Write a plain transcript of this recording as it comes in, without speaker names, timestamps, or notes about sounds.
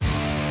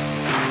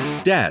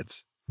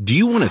Dads, do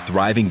you want a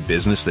thriving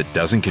business that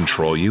doesn't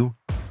control you?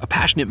 A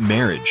passionate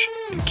marriage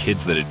and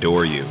kids that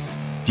adore you?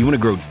 Do you want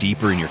to grow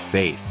deeper in your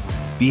faith?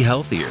 Be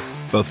healthier,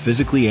 both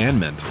physically and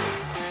mentally?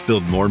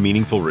 Build more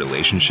meaningful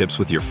relationships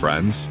with your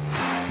friends?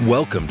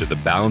 Welcome to the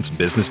Balanced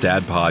Business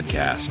Dad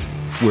podcast,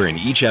 where in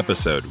each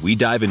episode we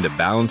dive into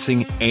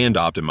balancing and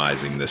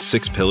optimizing the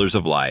 6 pillars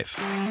of life: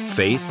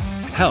 faith,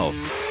 health,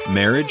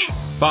 marriage,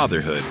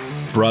 fatherhood,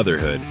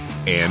 brotherhood,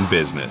 and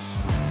business.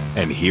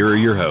 And here are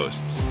your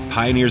hosts,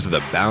 pioneers of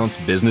the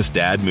Balanced Business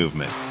Dad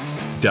movement,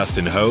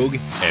 Dustin Hogue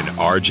and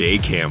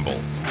RJ Campbell.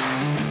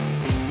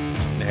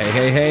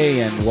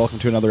 Hey, and welcome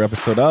to another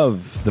episode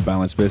of The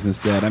Balanced Business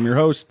Dad. I'm your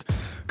host,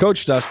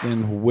 Coach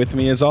Dustin. With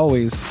me, as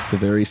always, the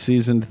very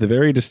seasoned, the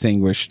very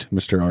distinguished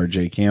Mr.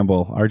 RJ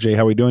Campbell. RJ,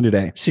 how are we doing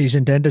today?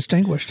 Seasoned and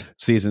distinguished.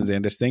 Seasoned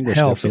and distinguished,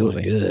 Hell,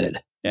 absolutely. feeling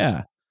good.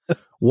 Yeah.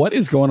 What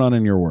is going on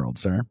in your world,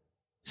 sir?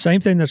 Same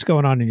thing that's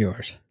going on in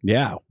yours.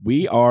 Yeah,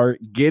 we are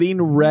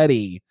getting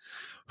ready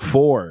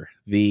for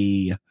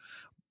the,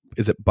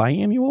 is it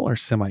biannual or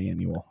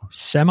semi-annual?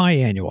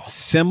 Semi-annual.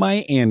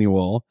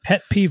 Semi-annual.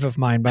 Pet peeve of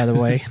mine, by the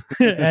way,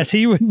 as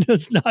he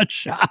was not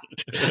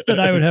shocked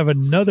that I would have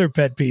another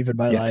pet peeve in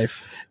my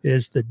life,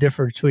 is the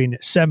difference between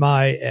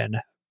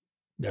semi-annual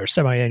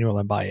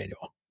and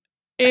biannual.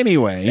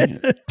 Anyway,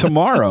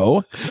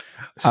 tomorrow,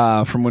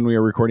 from when we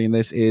are recording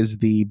this, is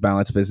the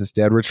Balanced Business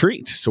Dad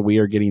Retreat. So we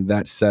are getting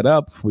that set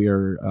up. We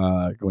are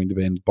going to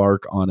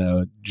embark on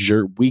a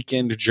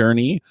weekend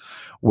journey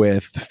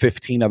with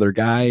 15 other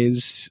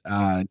guys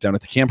down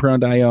at the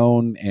campground I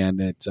own,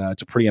 and it's a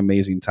pretty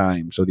amazing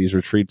time. So these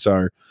retreats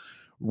are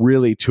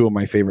really 2 of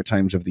my favorite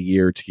times of the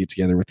year to get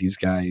together with these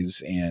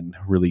guys and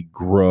really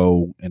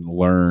grow and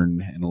learn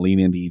and lean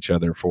into each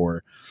other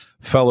for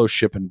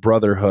fellowship and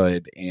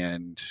brotherhood,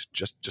 and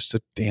just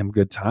a damn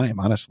good time,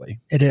 honestly.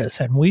 It is.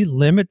 And we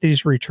limit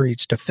these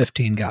retreats to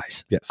 15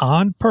 guys. Yes.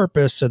 On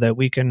purpose, so that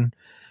we can,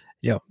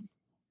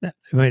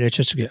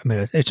 it's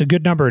a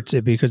good number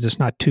because it's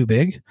not too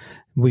big.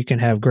 We can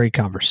have great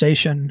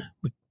conversation.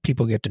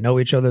 People get to know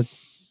each other.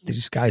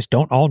 These guys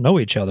don't all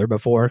know each other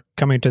before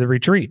coming to the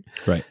retreat.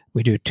 Right.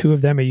 We do 2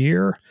 of them a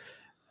year.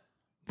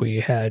 We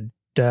had,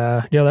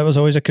 that was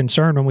always a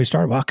concern when we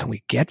started. Well, can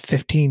we get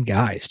 15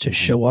 guys to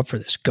show up for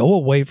this? Go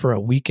away for a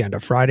weekend,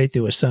 a Friday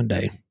through a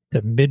Sunday,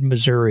 to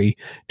mid-Missouri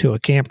to a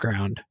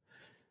campground.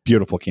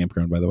 Beautiful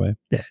campground, by the way.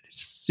 Yeah,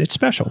 it's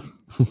special.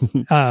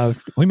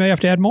 We may have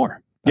to add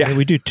more. Yeah. I mean,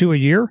 we do 2 a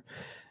year.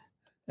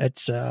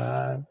 It's,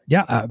 we're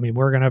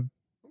going to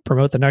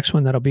promote the next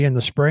one that'll be in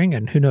the spring,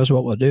 and who knows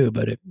what we'll do,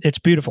 but it's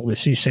beautiful to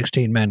see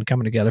 16 men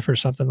coming together for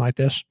something like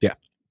this. Yeah.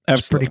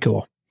 It's pretty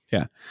cool.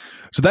 Yeah.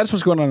 So that's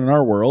what's going on in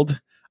our world.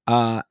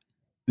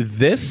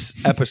 This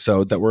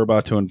episode that we're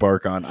about to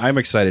embark on, I'm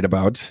excited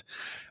about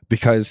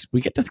because we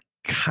get to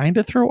kind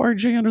of throw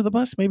RJ under the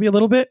bus, maybe a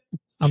little bit.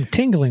 I'm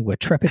tingling with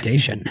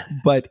trepidation.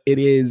 But it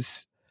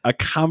is a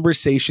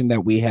conversation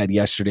that we had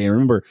yesterday. And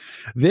remember,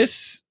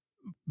 this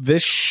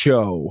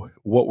show,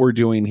 what we're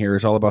doing here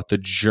is all about the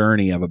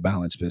journey of a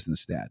balanced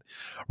business dad,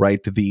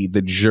 right?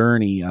 The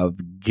journey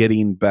of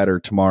getting better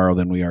tomorrow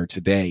than we are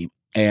today.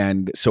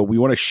 And so we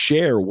want to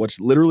share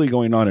what's literally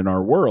going on in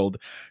our world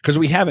because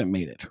we haven't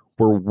made it.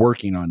 We're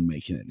working on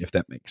making it, if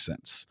that makes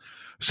sense.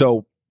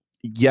 So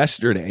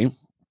yesterday,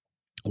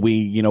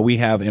 we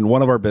have in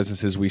one of our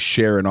businesses, we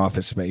share an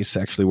office space,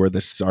 actually, where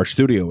our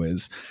studio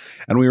is.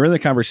 And we were in the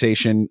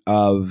conversation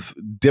of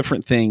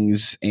different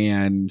things.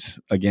 And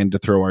again, to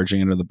throw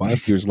RJ under the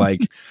bus, he was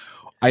like,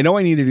 I know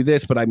I need to do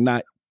this, but I'm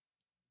not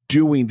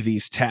doing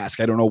these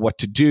tasks. I don't know what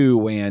to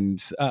do.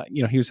 And,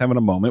 he was having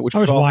a moment, which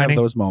we all have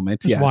those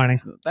moments. Yeah.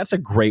 Whining. That's a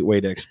great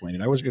way to explain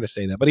it. I was going to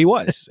say that, but he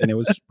was, and it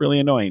was really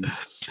annoying.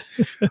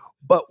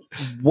 But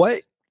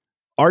what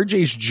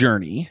RJ's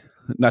journey,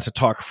 not to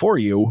talk for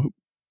you,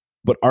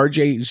 but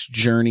RJ's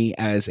journey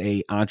as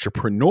a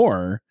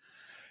entrepreneur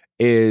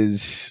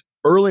is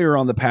earlier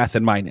on the path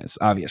than mine is.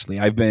 Obviously,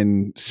 I've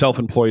been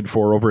self-employed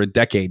for over a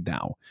decade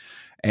now,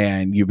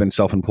 and you've been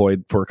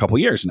self-employed for a couple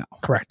of years now.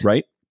 Correct.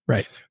 Right?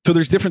 Right. So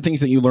there's different things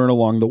that you learn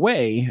along the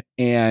way.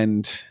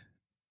 And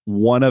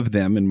one of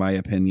them, in my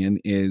opinion,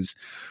 is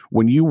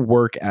when you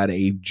work at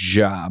a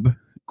job,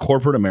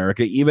 corporate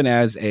America, even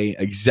as a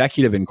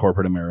executive in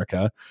corporate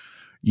America,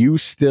 you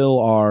still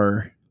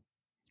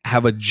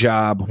have a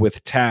job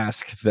with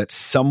tasks that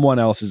someone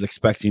else is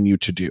expecting you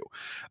to do.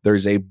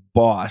 There's a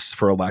boss,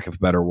 for a lack of a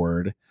better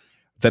word,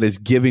 that is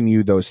giving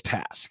you those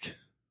tasks,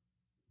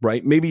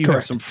 right? Maybe you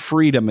have some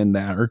freedom in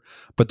there,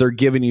 but they're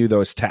giving you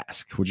those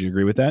tasks. Would you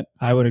agree with that?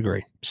 I would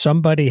agree.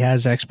 Somebody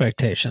has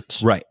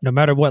expectations. Right. No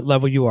matter what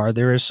level you are,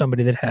 there is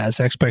somebody that has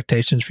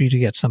expectations for you to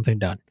get something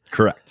done.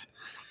 Correct.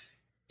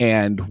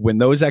 And when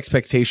those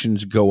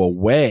expectations go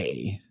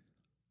away,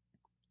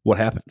 what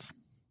happens?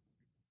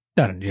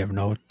 Don't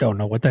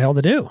know what the hell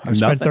to do. I've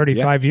spent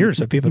 35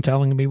 years of people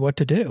telling me what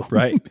to do.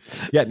 Right.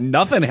 Yeah.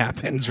 Nothing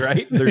happens,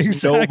 right? There's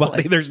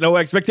Exactly. there's no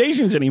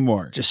expectations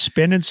anymore. Just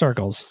spin in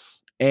circles.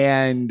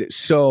 And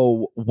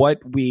so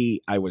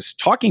I was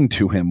talking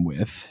to him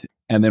with,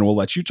 and then we'll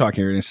let you talk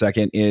here in a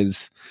second,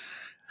 is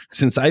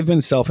Since I've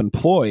been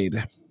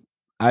self-employed,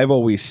 I've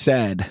always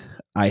said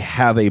I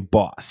have a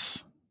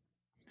boss.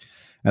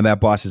 And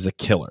that boss is a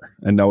killer.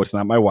 And no, it's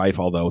not my wife,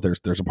 although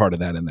there's a part of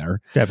that in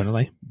there.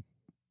 Definitely.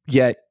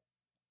 Yet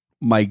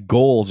my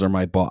goals are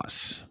my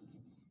boss.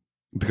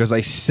 Because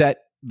I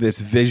set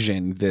this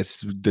vision,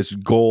 this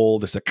goal,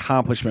 this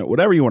accomplishment,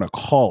 whatever you want to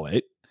call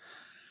it.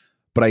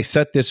 But I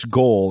set this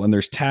goal and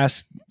there's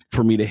tasks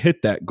for me to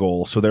hit that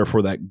goal. So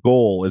therefore that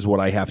goal is what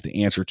I have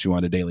to answer to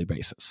on a daily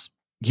basis.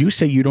 You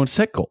say you don't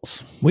set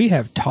goals. We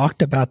have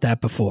talked about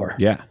that before.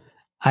 Yeah.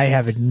 I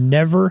have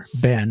never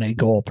been a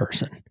goal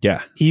person.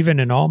 Yeah. Even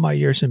in all my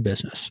years in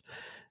business,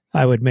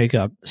 I would make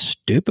up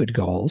stupid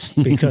goals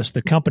because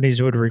the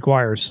companies would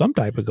require some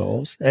type of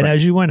goals. And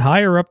as you went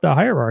higher up the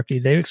hierarchy,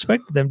 they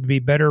expected them to be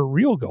better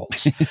real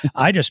goals.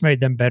 I just made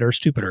them better,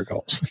 stupider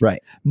goals.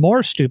 Right.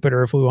 More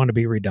stupider if we want to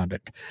be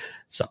redundant.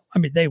 So, I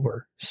mean, they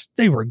were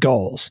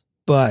goals,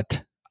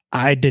 but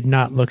I did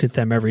not look at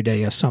them every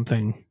day as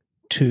something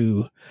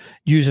to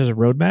use as a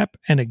roadmap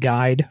and a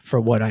guide for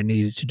what I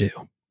needed to do.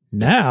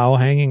 Now,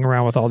 hanging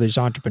around with all these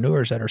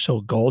entrepreneurs that are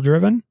so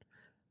goal-driven,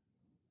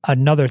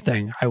 another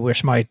thing I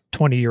wish my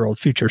 20-year-old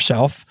future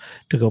self,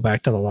 to go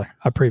back to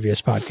a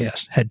previous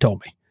podcast, had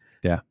told me.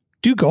 Yeah.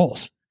 Do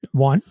goals.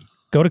 One,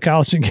 go to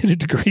college and get a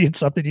degree in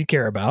something you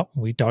care about.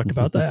 We talked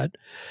about that.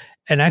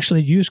 And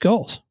actually use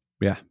goals.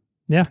 Yeah.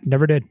 Yeah,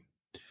 never did.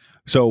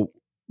 So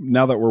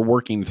now that we're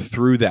working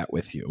through that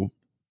with you,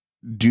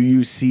 do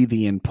you see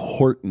the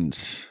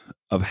importance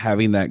of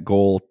having that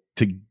goal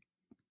to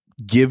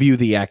give you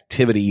the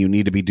activity you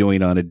need to be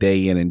doing on a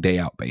day in and day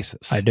out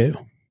basis? I do.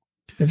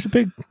 There's a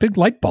big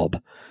light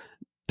bulb.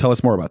 Tell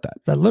us more about that.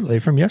 That literally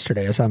from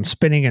yesterday, as I'm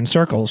spinning in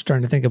circles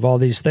trying to think of all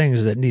these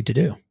things that need to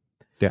do.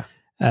 Yeah.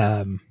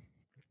 And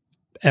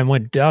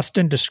when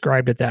Dustin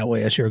described it that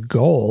way, as your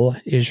goal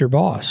is your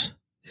boss,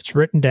 it's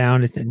written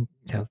down. The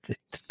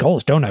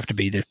goals don't have to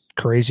be the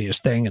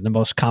craziest thing and the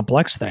most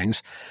complex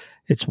things.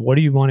 It's what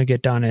do you want to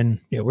get done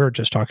in, we were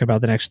just talking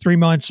about the next 3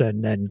 months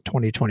and then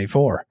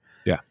 2024.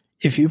 Yeah.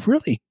 If you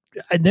really,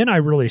 and then I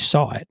really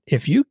saw it.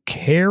 If you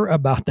care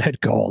about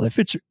that goal, if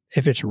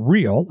it's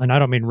real, and I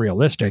don't mean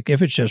realistic,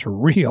 if it's just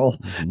real,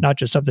 not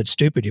just something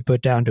stupid you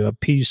put down to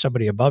appease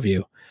somebody above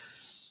you,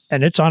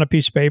 and it's on a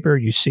piece of paper,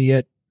 you see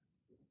it,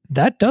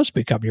 that does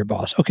become your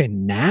boss. Okay,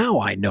 now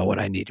I know what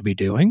I need to be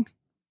doing,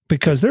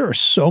 because there are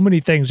so many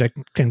things that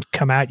can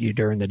come at you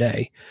during the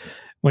day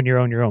when you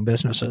own your own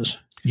businesses.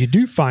 You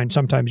do find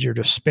sometimes you're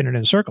just spinning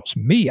in circles.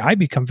 Me, I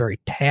become very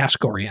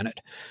task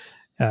oriented.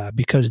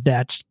 Because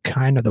that's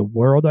kind of the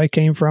world I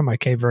came from. I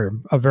came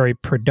from a very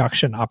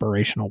production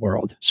operational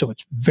world. So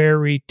it's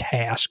very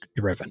task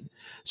driven.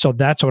 So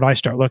that's what I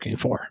start looking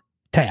for,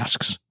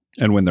 tasks.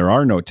 And when there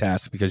are no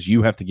tasks, because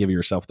you have to give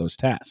yourself those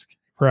tasks.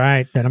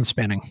 Right. Then I'm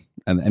spinning.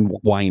 And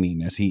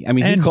whining as he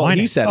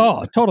said,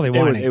 oh, totally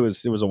whining. It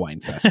was a whine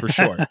fest for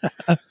sure.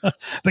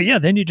 But yeah,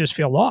 then you just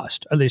feel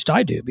lost. At least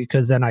I do,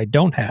 because then I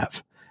don't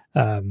have,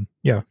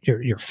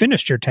 you're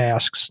finished your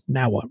tasks.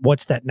 Now what?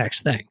 What's that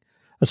next thing?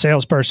 A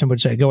salesperson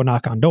would say, go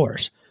knock on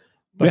doors.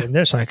 But in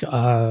this, what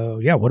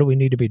do we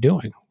need to be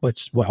doing?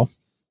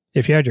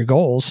 If you had your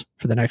goals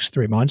for the next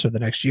 3 months or the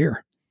next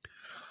year.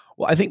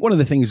 Well, I think one of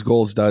the things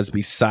goals does,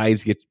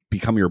 besides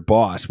become your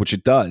boss, which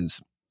it does,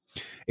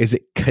 is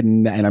it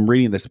connect. And I'm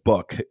reading this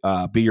book,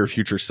 Be Your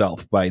Future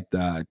Self by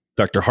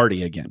Dr.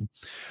 Hardy again.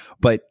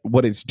 But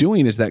what it's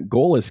doing is that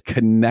goal is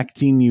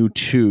connecting you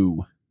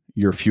to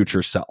your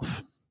future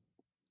self.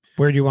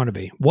 Where do you want to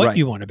be? What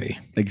you want to be.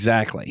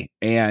 Exactly.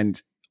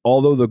 And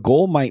although the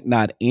goal might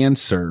not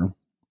answer,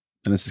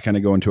 and this is kind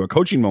of going to a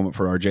coaching moment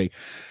for RJ,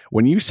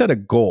 when you set a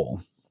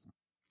goal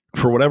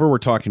for whatever we're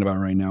talking about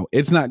right now,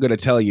 it's not going to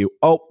tell you,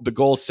 oh, the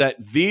goal set,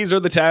 these are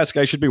the tasks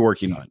I should be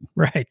working on.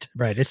 Right.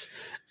 It's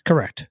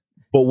correct.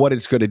 But what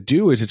it's going to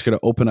do is it's going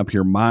to open up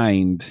your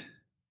mind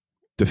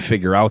to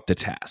figure out the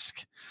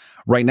task.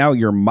 Right now,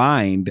 your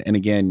mind, and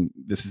again,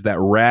 this is that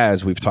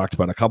RAS we've talked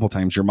about a couple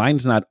times, your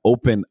mind's not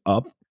open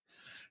up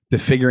to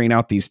figuring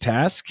out these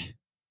tasks,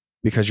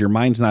 because your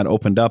mind's not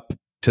opened up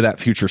to that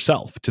future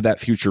self, to that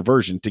future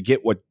version, to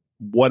get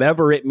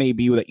whatever it may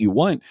be that you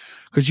want,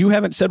 because you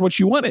haven't said what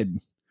you wanted.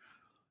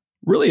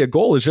 Really, a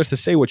goal is just to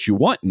say what you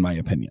want, in my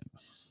opinion.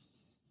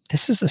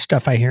 This is the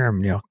stuff I hear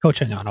him,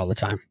 coaching on all the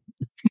time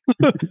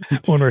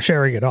when we're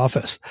sharing an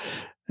office.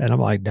 And I'm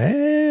like,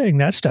 dang,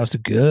 that stuff's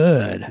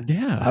good.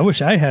 Yeah. I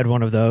wish I had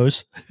one of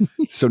those.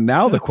 So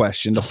now the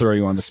question, to throw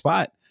you on the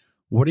spot,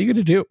 what are you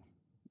going to do?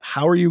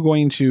 How are you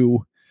going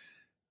to,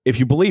 if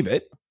you believe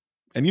it,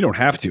 and you don't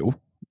have to,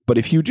 but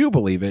if you do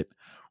believe it,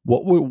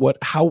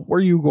 how are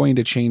you going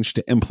to change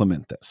to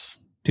implement this?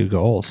 2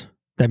 goals.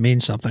 That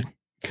means something.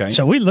 Okay.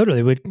 So we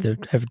literally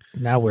would have,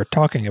 now we're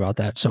talking about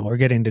that. So we're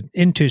getting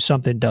into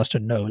something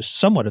Dustin knows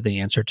somewhat of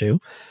the answer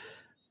to.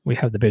 We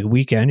have the big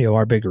weekend,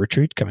 our big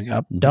retreat coming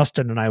up. Mm-hmm.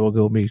 Dustin and I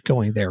will be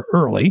going there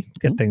early,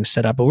 get things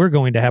set up, but we're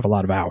going to have a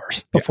lot of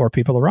hours before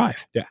people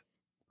arrive. Yeah.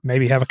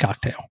 Maybe have a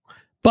cocktail.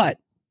 But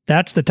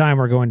that's the time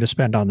we're going to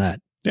spend on that.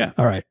 Yeah.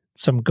 All right.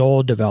 Some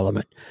goal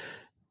development.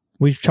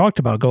 We've talked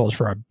about goals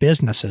for our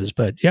businesses,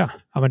 but I'm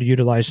going to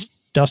utilize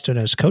Dustin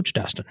as Coach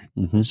Dustin.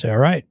 Mhm. Say, all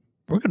right,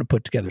 we're going to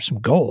put together some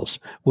goals,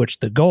 which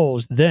the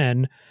goals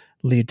then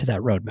lead to that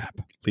roadmap.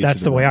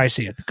 That's the way I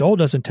see it. The goal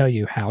doesn't tell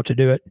you how to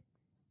do it,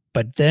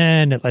 but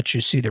then it lets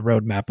you see the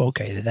roadmap.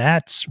 Okay,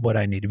 that's what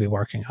I need to be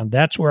working on.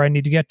 That's where I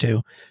need to get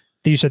to.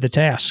 These are the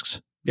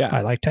tasks. Yeah.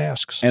 I like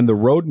tasks. And the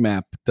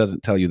roadmap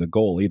doesn't tell you the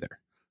goal either,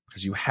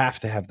 because you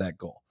have to have that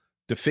goal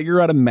to figure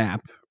out a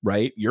map,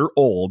 right? You're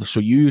old, so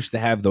you used to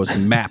have those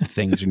map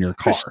things in your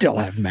car. I still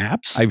have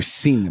maps. I've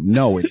seen them.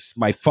 No, it's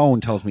my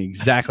phone tells me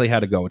exactly how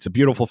to go. It's a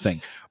beautiful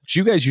thing. But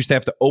you guys used to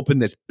have to open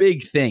this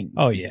big thing,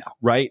 Oh, yeah.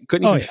 right?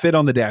 Couldn't even fit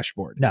on the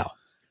dashboard. No,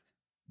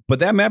 But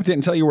that map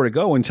didn't tell you where to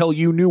go until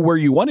you knew where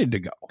you wanted to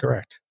go.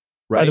 correct.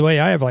 Right. By the way,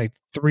 I have like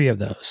 3 of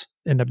those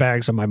in the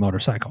bags of my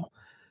motorcycle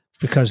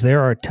because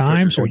there are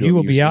times where going to you a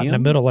will be out in the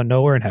museum? middle of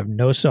nowhere and have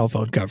no cell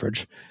phone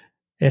coverage.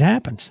 It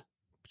happens.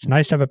 It's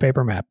nice to have a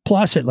paper map.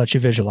 Plus, it lets you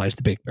visualize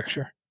the big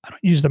picture. I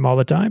don't use them all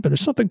the time, but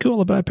there's something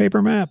cool about a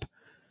paper map.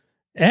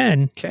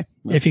 And Okay.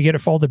 if you get it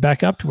folded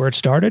back up to where it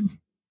started,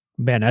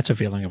 man, that's a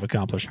feeling of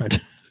accomplishment.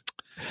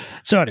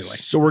 So anyway,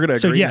 So we're going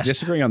to agree yes. and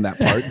disagree on that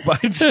part.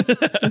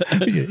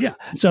 But yeah.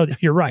 So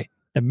you're right.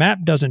 The map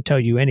doesn't tell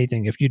you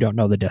anything if you don't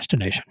know the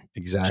destination.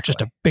 exactly. It's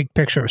just a big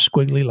picture of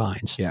squiggly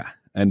lines. Yeah.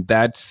 And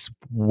that's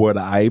what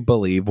I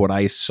believe, what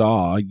I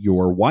saw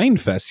your wine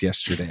fest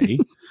yesterday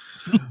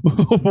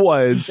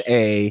was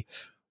a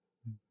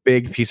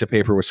big piece of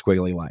paper with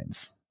squiggly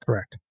lines.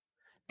 Correct.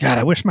 God,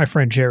 I wish my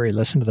friend Jerry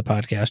listened to the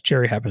podcast.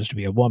 Jerry happens to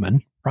be a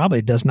woman,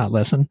 probably does not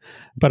listen,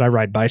 but I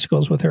ride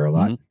bicycles with her a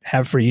lot,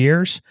 have for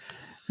years.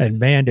 And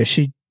man, does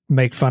she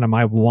make fun of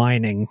my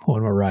whining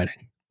when we're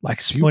riding.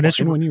 Like Do you whine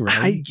when you ride?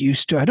 I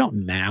used to. I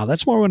don't now.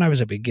 That's more when I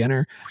was a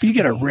beginner. But you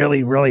get a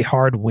really, really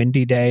hard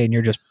windy day and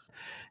you're just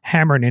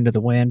hammering into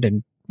the wind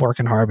and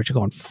working hard, but you're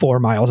going 4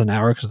 miles an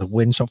hour because the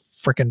wind's so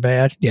freaking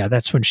bad. Yeah,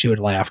 that's when she would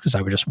laugh because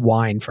I would just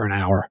whine for an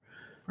hour.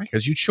 Right.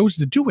 Because you chose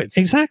to do it.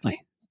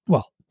 Exactly.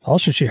 Well,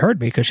 also she heard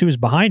me because she was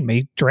behind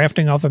me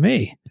drafting off of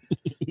me.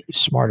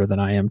 Smarter than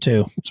I am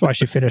too. That's why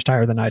she finished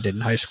higher than I did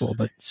in high school,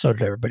 but so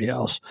did everybody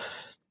else.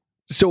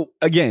 So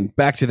again,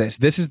 back to this.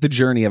 This is the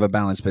journey of a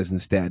balanced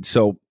business dad.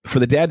 So for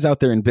the dads out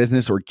there in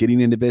business or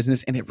getting into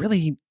business, and it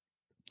really,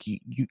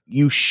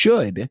 you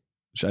should,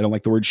 which I don't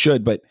like the word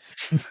should, but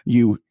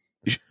you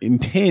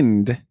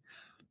intend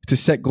to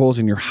set goals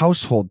in your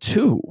household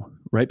too,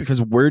 right?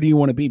 Because where do you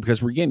want to be?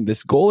 Because again,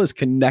 this goal is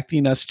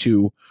connecting us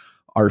to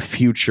our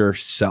future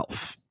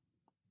self.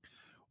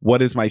 What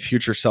does my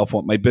future self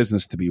want my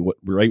business to be? What,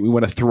 right? We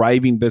want a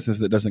thriving business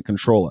that doesn't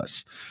control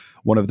us.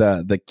 One of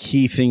the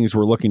key things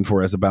we're looking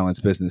for as a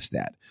balanced business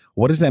dad.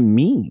 What does that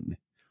mean?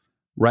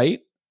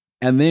 Right?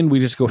 And then we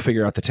just go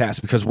figure out the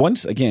task, because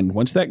once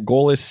that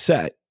goal is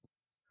set,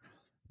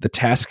 the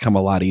tasks come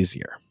a lot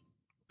easier.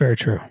 Very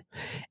true.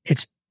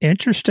 It's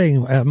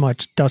interesting how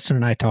much Dustin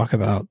and I talk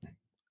about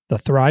the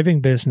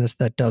thriving business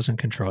that doesn't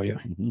control you,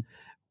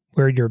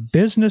 where your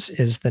business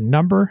is the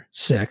number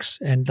 6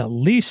 and the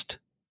least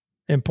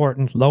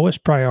important,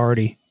 lowest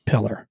priority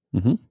pillar.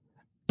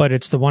 But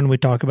it's the one we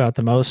talk about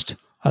the most,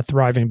 a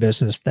thriving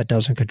business that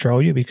doesn't control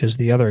you, because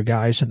the other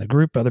guys in the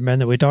group, other men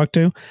that we talked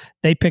to,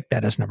 they picked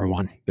that as number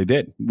 1. They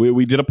did.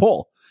 We did a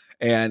poll,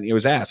 and it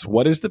was asked,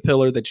 what is the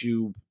pillar that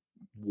you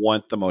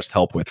want the most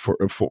help with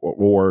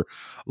or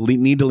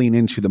need to lean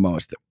into the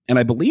most? And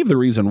I believe the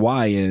reason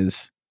why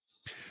is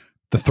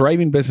the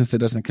thriving business that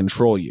doesn't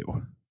control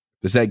you.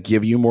 Does that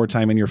give you more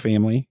time in your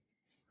family?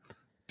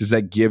 Does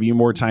that give you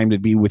more time to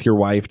be with your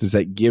wife? Does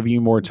that give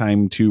you more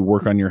time to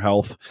work on your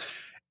health?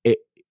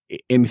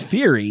 In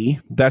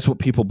theory, that's what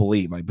people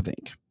believe, I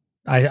think.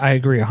 I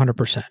agree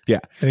 100%.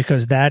 Yeah.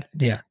 Because that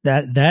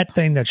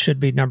thing that should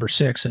be number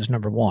 6 is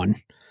number 1.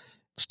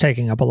 It's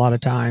taking up a lot of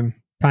time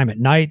at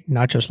night,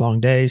 not just long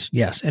days.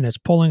 Yes. And it's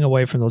pulling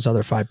away from those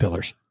other 5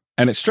 pillars.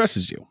 And it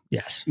stresses you.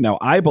 Yes. Now,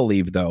 I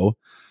believe, though,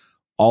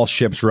 all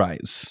ships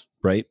rise,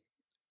 right?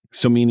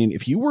 So meaning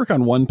if you work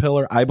on one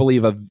pillar, I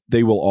believe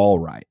they will all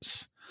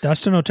rise.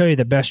 Dustin will tell you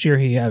the best year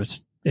he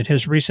has in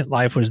his recent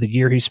life was the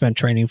year he spent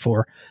training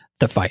for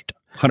the fight.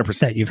 100%.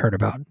 That you've heard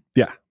about.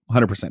 Yeah,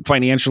 100%.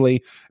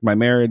 Financially, my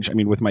marriage, I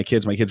mean, with my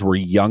kids were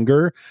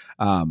younger.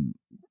 I'm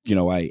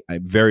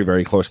very,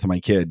 very close to my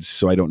kids,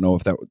 so I don't know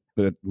if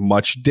that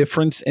much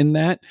difference in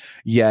that.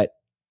 Yet,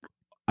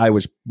 I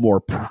was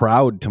more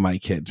proud to my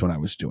kids when I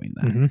was doing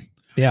that.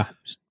 Yeah.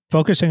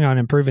 Focusing on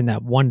improving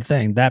that one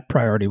thing, that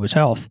priority was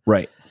health.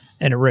 Right.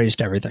 And it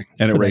raised everything.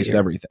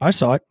 Everything. I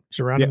saw it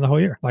surround him the whole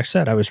year. Like I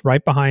said, I was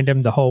right behind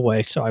him the whole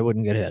way so I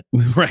wouldn't get hit.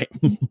 Right.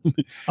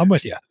 I'm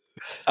with you.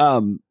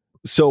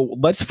 So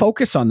let's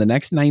focus on the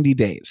next 90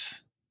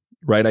 days,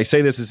 right? I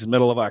say this is the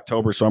middle of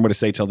October, so I'm going to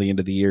say till the end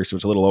of the year. So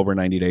it's a little over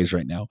 90 days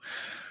right now.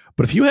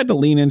 But if you had to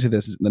lean into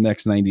this in the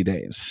next 90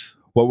 days,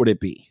 what would it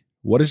be?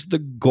 What is the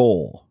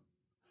goal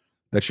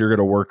that you're going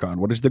to work on?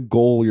 What is the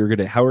goal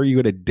how are you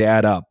going to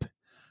dad up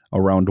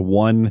around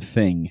one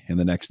thing in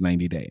the next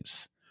 90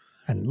 days?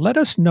 And let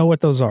us know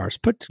what those are.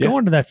 Go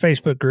into that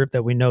Facebook group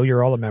that we know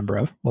you're all a member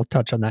of. We'll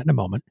touch on that in a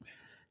moment.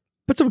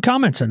 Put some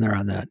comments in there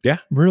on that. Yeah.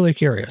 I'm really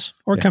curious.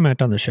 Or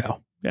comment on the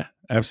show. Yeah.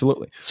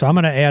 absolutely. So I'm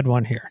going to add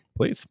one here.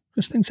 Please.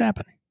 Because things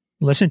happen.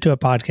 Listen to a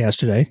podcast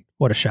today.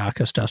 What a shock,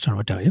 as Dustin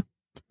would tell you.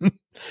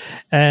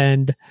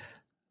 And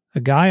a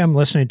guy I'm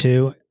listening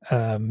to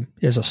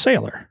is a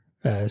sailor.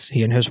 As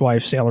he and his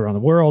wife sail around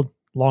the world,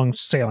 long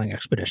sailing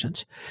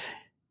expeditions.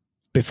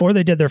 Before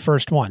they did their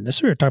first one, this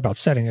is where we're talking about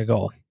setting a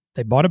goal.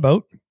 They bought a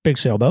boat, big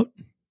sailboat,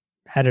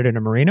 had it in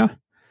a marina,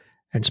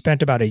 and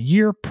spent about a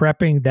year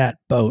prepping that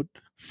boat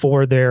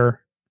for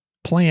their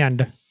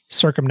planned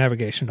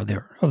circumnavigation of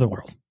the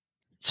world.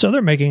 So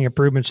they're making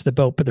improvements to the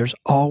boat, but there's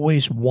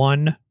always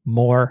one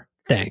more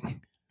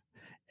thing.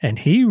 And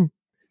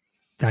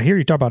now here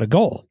you talk about a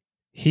goal.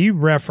 He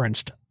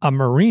referenced a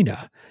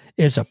marina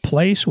is a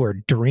place where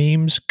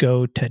dreams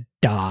go to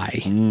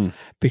die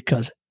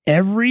because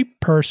every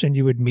person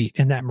you would meet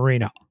in that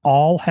marina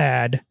all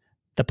had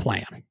the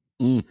plan.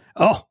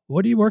 Oh,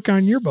 what are you working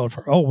on your boat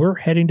for? Oh, we're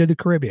heading to the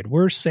Caribbean.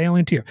 We're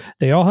sailing to here.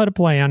 They all had a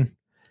plan.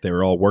 They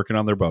were all working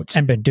on their boats.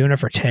 And been doing it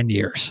for 10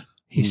 years.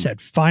 He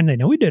said,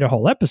 finally, we did a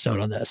whole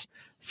episode on this.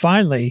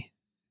 Finally,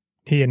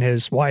 he and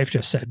his wife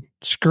just said,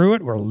 screw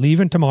it, we're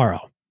leaving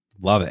tomorrow.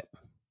 Love it.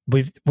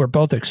 We're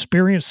both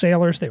experienced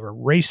sailors. They were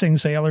racing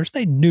sailors.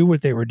 They knew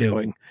what they were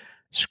doing.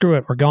 Screw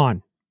it, we're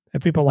gone.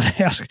 And people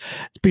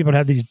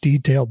have these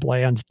detailed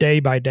plans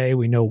day by day.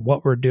 We know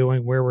what we're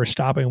doing, where we're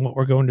stopping, what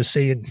we're going to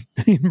see. And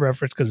in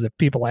reference, because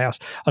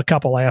a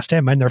couple asked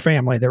him and their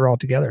family, they're all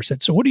together,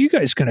 said, so what are you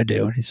guys going to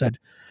do? And he said,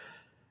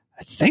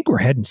 I think we're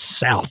heading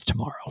south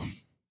tomorrow.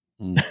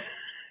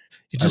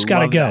 You just got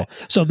to go.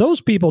 That. So those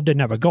people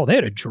didn't have a goal. They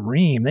had a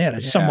dream. They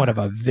had somewhat of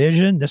a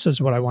vision. This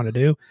is what I want to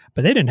do.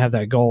 But they didn't have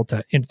that goal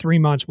in 3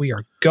 months, we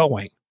are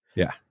going.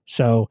 Yeah.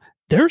 So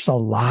there's a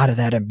lot of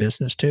that in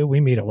business too.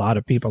 We meet a lot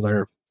of people that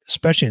are,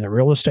 especially in the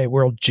real estate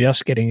world,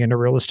 just getting into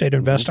real estate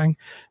investing.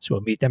 So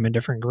we'll meet them in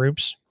different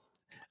groups.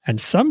 And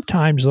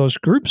sometimes those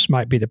groups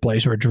might be the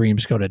place where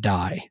dreams go to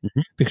die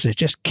because they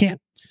just can't,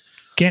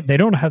 they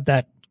don't have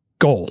that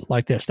goal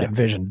like this, that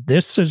vision.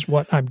 This is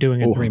what I'm doing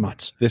in 3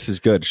 months. This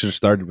is good. Should have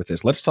started with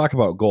this. Let's talk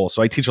about goals.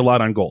 So I teach a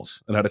lot on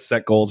goals and how to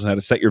set goals and how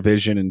to set your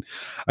vision. And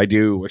I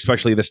do,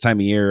 especially this time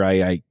of year,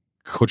 I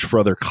coach for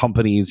other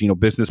companies,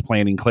 business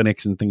planning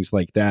clinics and things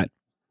like that.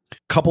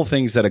 Couple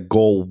things that a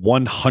goal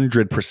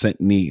 100%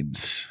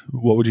 needs.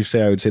 What would you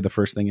say? I would say the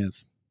first thing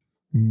is?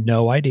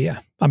 No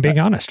idea. I'm being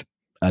honest.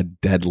 A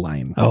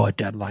deadline. Oh, a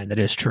deadline. That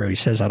is true. He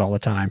says that all the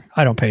time.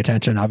 I don't pay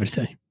attention,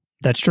 obviously.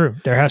 That's true.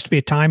 There has to be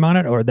a time on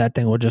it or that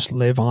thing will just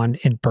live on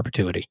in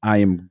perpetuity.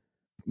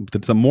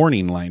 That's the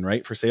mooring line,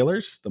 right? For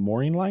sailors, the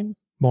mooring line?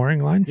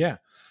 Mooring line? Yeah.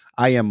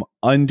 I am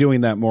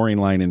undoing that mooring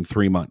line in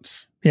 3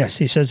 months. Yes,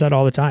 he says that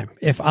all the time.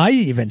 If I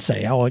even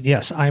say, oh,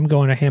 yes, I'm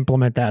going to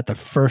implement that, the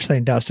first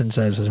thing Dustin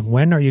says is,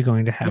 when are you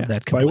going to have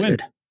that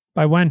completed?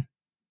 By when?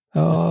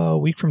 Oh, a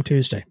week from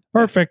Tuesday.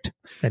 Perfect.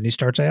 Then he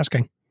starts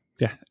asking.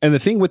 Yeah. And the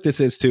thing with this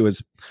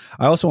is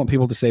I also want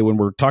people to say when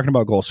we're talking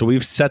about goals, so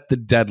we've set the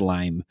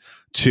deadline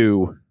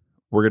to,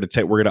 we're going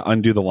to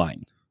undo the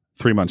line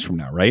 3 months from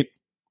now, right?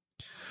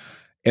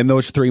 In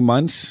those 3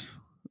 months,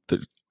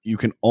 you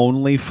can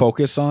only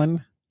focus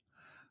on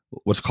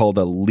what's called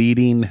a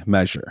leading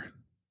measure,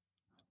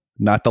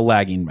 not the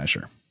lagging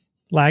measure.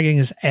 Lagging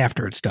is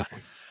after it's done.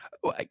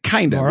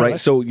 Kind of, right?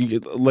 So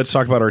let's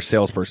talk about our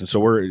salesperson. So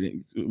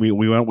we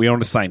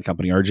own a sign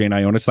company. RJ and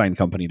I own a sign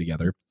company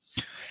together.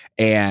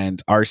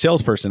 And our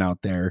salesperson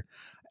out there,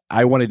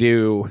 I want to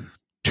do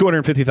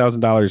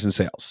 $250,000 in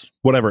sales,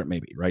 whatever it may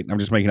be, right? I'm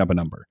just making up a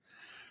number.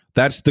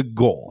 That's the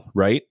goal,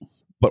 right?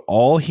 But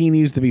all he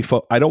needs to be,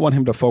 I don't want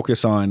him to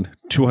focus on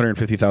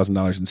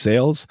 $250,000 in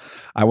sales.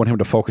 I want him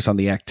to focus on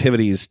the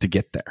activities to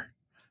get there.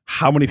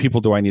 How many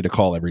people do I need to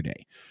call every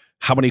day?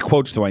 How many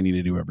quotes do I need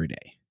to do every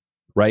day?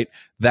 Right?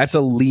 That's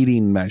a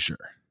leading measure,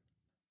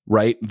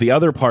 right? The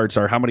other parts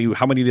are how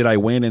many did I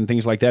win and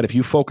things like that. If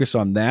you focus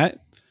on that,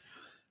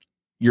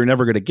 you're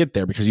never going to get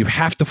there because you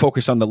have to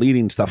focus on the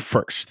leading stuff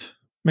first.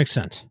 Makes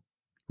sense.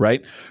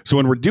 Right? So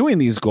when we're doing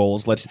these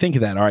goals, let's think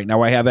of that. All right,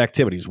 now I have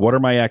activities. What are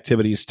my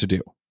activities to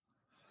do?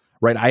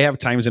 Right? I have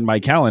times in my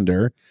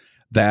calendar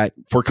that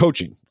for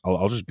coaching,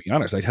 I'll just be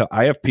honest.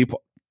 I have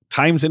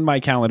times in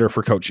my calendar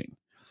for coaching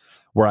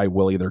where I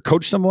will either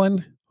coach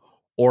someone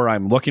or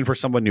I'm looking for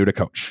someone new to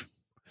coach.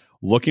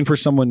 Looking for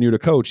someone new to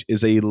coach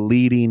is a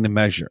leading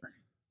measure.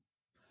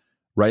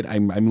 Right?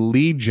 I'm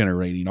lead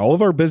generating. All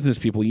of our business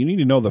people, you need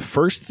to know the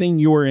first thing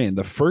you are in,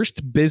 the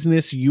first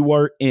business you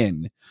are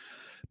in,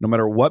 no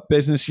matter what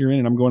business you're in,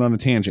 and I'm going on a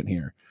tangent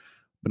here,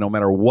 but no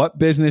matter what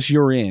business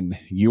you're in,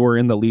 you are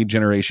in the lead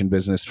generation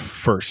business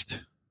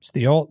first. It's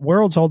the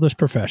world's oldest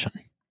profession.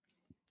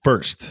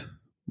 First,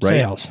 right?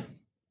 Sales,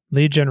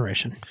 lead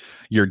generation.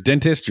 Your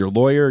dentist, your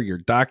lawyer, your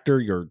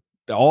doctor,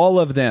 all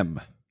of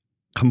them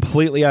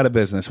completely out of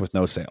business with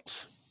no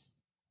sales.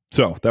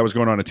 So that was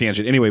going on a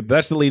tangent. Anyway,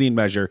 that's the leading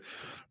measure.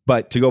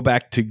 But to go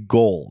back to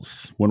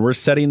goals, when we're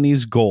setting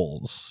these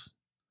goals,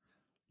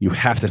 you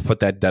have to put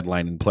that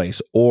deadline in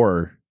place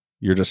or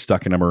you're just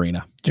stuck in a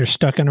marina. You're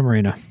stuck in a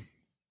marina.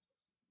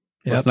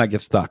 Let's not get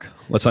stuck.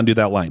 Let's undo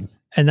that line.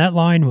 And that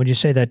line, when you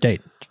say that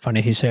date, it's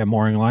funny he say a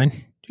mooring line.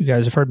 you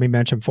guys have heard me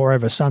mention before, I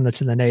have a son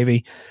that's in the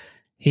Navy.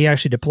 He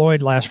actually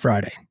deployed last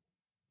Friday.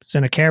 It's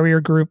in a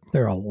carrier group.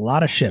 There are a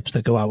lot of ships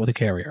that go out with a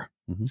carrier.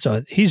 Mhm.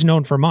 So he's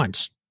known for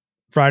months.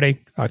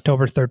 Friday,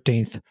 October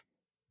 13th,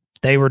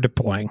 they were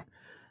deploying.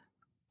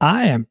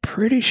 I am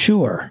pretty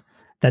sure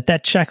that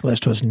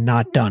checklist was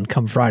not done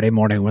come Friday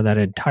morning when that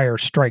entire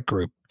strike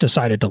group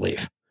decided to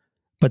leave.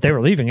 But they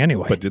were leaving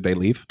anyway. But did they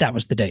leave? That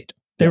was the date.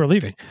 They were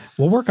leaving.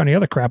 We'll work on the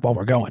other crap while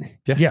we're going.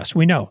 Yeah. Yes,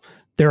 we know.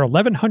 There are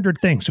 1,100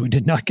 things we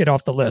did not get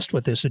off the list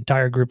with this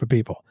entire group of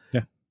people.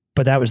 Yeah.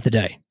 But that was the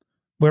day.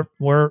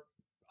 We're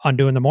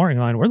undoing the mooring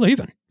line. We're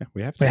leaving. Yeah,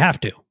 we have to. We have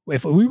to.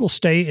 If we will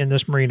stay in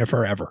this marina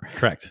forever.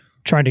 Correct.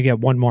 Trying to get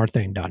one more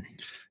thing done.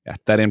 Yeah,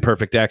 that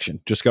imperfect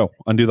action. Just go.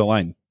 Undo the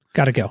line.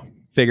 Got to go.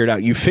 Figure it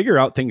out. You figure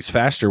out things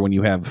faster when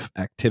you have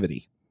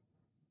activity.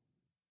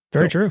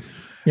 Very true.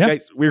 Yeah.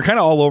 Guys, we were kind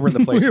of all over the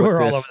place. We with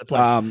were all this. over the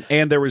place.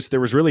 And there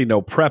was really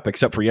no prep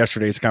except for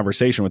yesterday's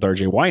conversation with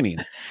RJ whining.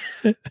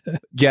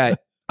 Yet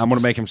I'm going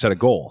to make him set a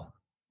goal.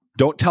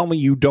 Don't tell me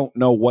you don't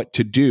know what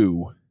to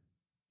do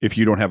if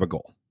you don't have a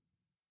goal,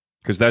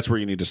 because that's where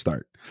you need to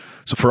start.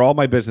 So for all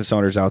my business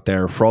owners out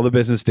there, for all the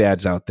business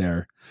dads out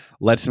there,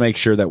 let's make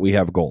sure that we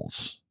have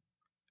goals,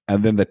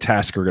 and then the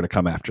tasks are going to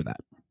come after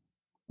that.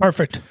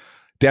 Perfect.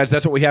 Dads,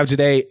 that's what we have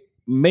today.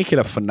 Make it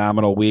a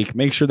phenomenal week.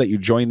 Make sure that you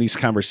join these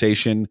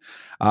conversation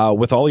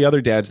with all the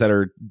other dads that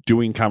are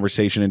doing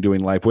conversation and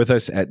doing life with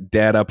us at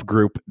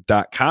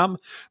dadupgroup.com.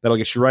 That'll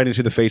get you right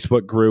into the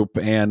Facebook group.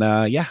 And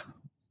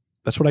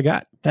that's what I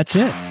got. That's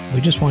it. We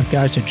just want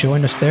guys to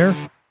join us there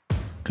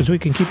because we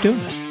can keep doing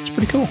this. It's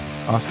pretty cool.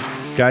 Awesome.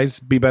 Guys,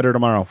 be better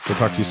tomorrow. We'll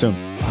talk to you soon.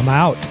 I'm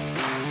out.